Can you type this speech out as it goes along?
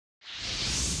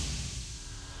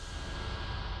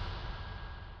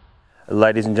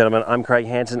Ladies and gentlemen, I'm Craig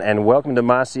Hanson and welcome to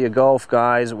Master Your Golf.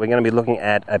 Guys, we're going to be looking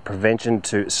at a prevention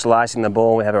to slicing the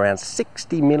ball. We have around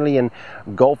 60 million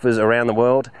golfers around the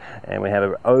world and we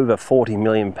have over 40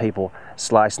 million people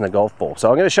slicing the golf ball. So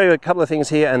I'm going to show you a couple of things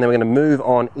here and then we're going to move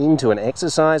on into an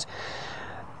exercise.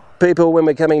 People, when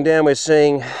we're coming down, we're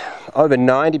seeing over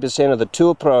 90% of the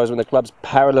tour pros, when the club's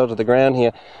parallel to the ground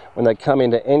here, when they come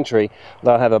into entry,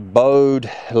 they'll have a bowed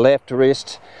left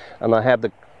wrist and they'll have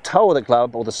the toe of the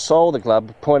club or the sole of the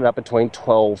club pointed up between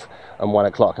 12 and 1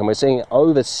 o'clock, and we're seeing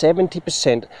over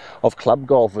 70% of club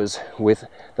golfers with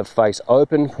the face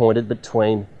open, pointed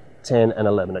between 10 and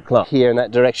 11 o'clock here in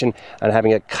that direction, and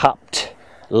having a cupped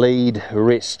lead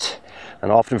wrist.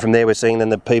 And often from there we're seeing then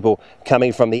the people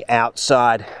coming from the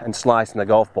outside and slicing the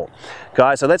golf ball.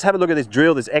 Guys, so let's have a look at this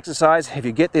drill, this exercise. If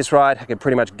you get this right, I can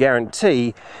pretty much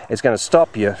guarantee it's going to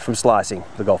stop you from slicing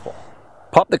the golf ball.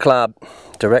 Pop the club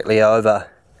directly over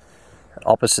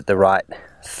opposite the right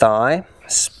thigh,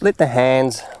 split the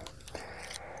hands,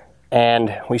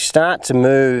 and we start to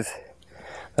move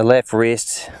the left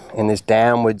wrist in this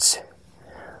downwards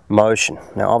motion.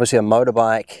 Now obviously a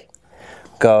motorbike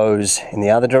goes in the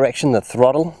other direction, the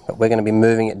throttle, but we're going to be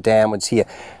moving it downwards here.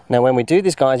 Now when we do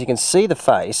this, guys, you can see the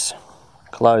face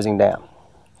closing down.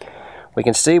 We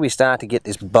can see we start to get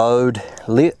this bowed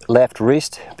left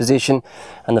wrist position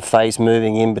and the face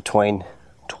moving in between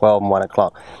 12 and 1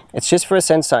 o'clock. It's just for a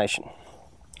sensation.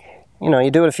 You know, you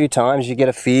do it a few times, you get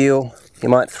a feel. You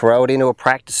might throw it into a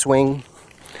practice swing,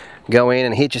 go in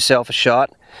and hit yourself a shot,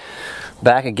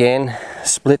 back again,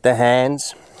 split the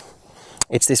hands.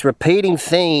 It's this repeating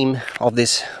theme of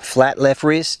this flat left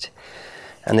wrist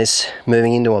and this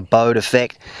moving into a bowed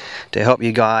effect to help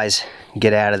you guys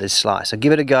get out of this slice. So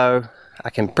give it a go. I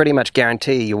can pretty much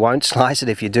guarantee you won't slice it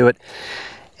if you do it.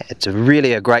 It's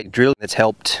really a great drill that's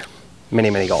helped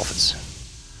many golfers.